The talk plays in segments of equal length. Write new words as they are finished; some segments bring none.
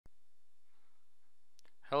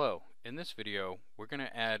Hello, in this video we're going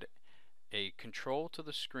to add a control to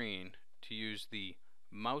the screen to use the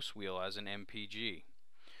mouse wheel as an MPG.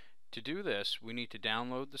 To do this we need to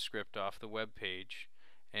download the script off the web page,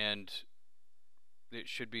 and it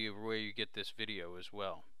should be where you get this video as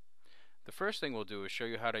well. The first thing we'll do is show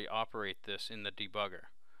you how to operate this in the debugger.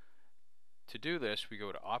 To do this we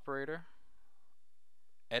go to Operator,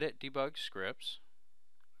 Edit Debug Scripts.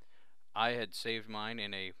 I had saved mine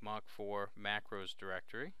in a Mach4 macros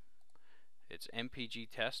directory. It's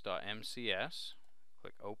mpgtest.mcs.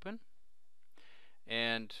 Click Open.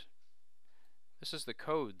 And this is the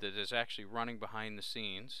code that is actually running behind the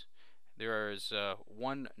scenes. There is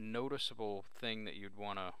one noticeable thing that you'd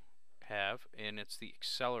want to have, and it's the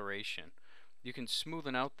acceleration. You can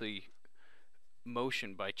smoothen out the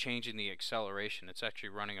motion by changing the acceleration. It's actually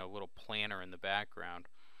running a little planner in the background.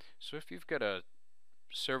 So if you've got a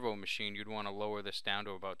servo machine, you'd want to lower this down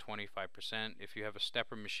to about 25%. If you have a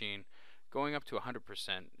stepper machine, going up to 100%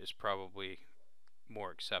 is probably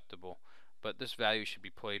more acceptable, but this value should be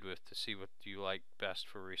played with to see what you like best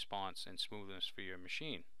for response and smoothness for your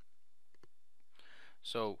machine.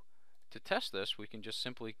 So to test this, we can just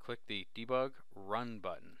simply click the Debug Run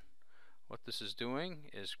button. What this is doing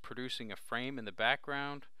is producing a frame in the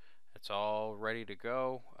background. It's all ready to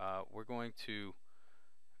go. We're going to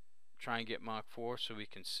try and get Mach4 so we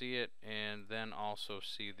can see it and then also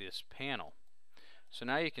see this panel. So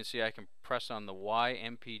now you can see I can press on the Y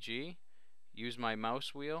MPG, use my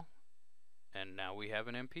mouse wheel, and now we have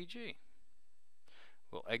an MPG.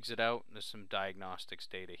 We'll exit out. There's some diagnostics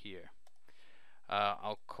data here.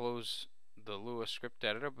 I'll close the Lua script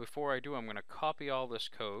editor. Before I do, I'm going to copy all this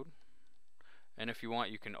code, and if you want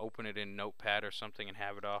you can open it in Notepad or something and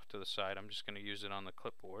have it off to the side. I'm just going to use it on the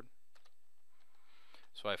clipboard.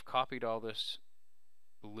 So I've copied all this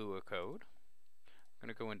Lua code. I'm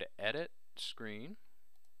going to go into Edit, Screen.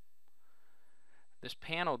 This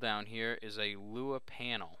panel down here is a Lua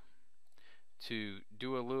panel. To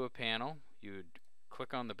do a Lua panel, you'd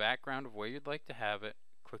click on the background of where you'd like to have it,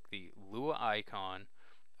 click the Lua icon,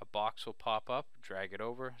 a box will pop up, drag it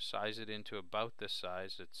over, size it into about this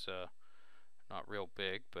size. It's not real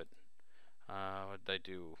big, but what did I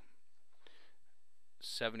do?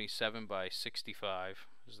 77 by 65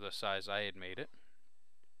 is the size I had made it.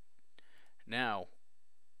 Now,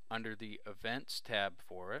 under the Events tab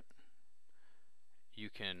for it, you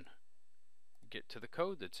can get to the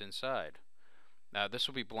code that's inside. Now, this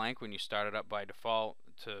will be blank when you start it up by default,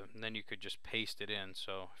 and then you could just paste it in.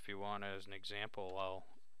 So if you want, as an example, I'll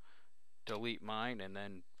delete mine and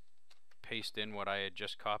then paste in what I had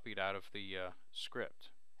just copied out of the script.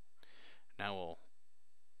 Now we'll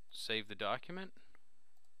save the document,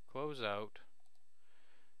 close out,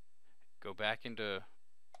 go back into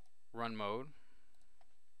run mode,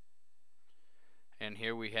 and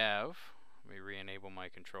here we have, let me re-enable my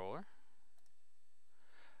controller,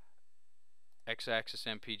 X-axis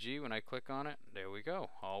MPG. When I click on it, there we go,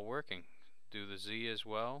 all working. Do the Z as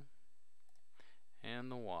well,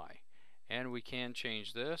 and the Y. And we can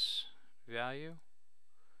change this value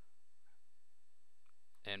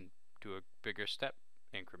and do a bigger step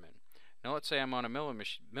increment. Now let's say I'm on a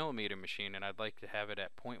millimeter machine and I'd like to have it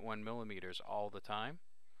at 0.1 millimeters all the time.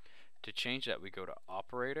 To change that, we go to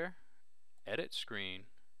Operator, Edit Screen,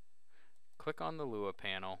 click on the Lua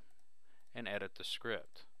panel, and edit the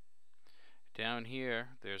script. Down here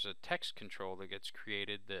there's a text control that gets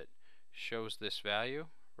created that shows this value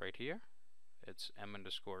right here. It's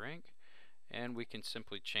m_inc, and we can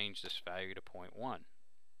simply change this value to 0.1.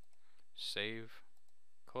 Save,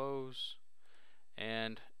 close,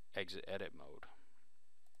 and exit edit mode.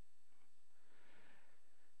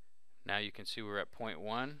 Now you can see we're at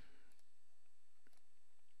 0.1.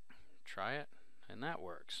 Try it, and that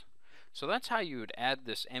works. So that's how you would add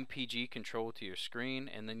this MPG control to your screen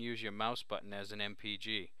and then use your mouse button as an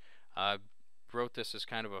MPG. I wrote this as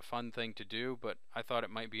kind of a fun thing to do, but I thought it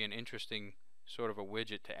might be an interesting sort of a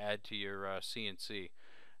widget to add to your CNC.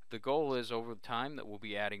 The goal is over time that we'll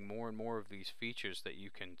be adding more and more of these features that you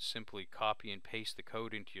can simply copy and paste the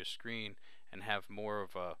code into your screen and have more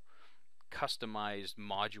of a customized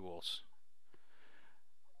modules.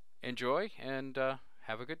 Enjoy and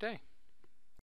have a good day.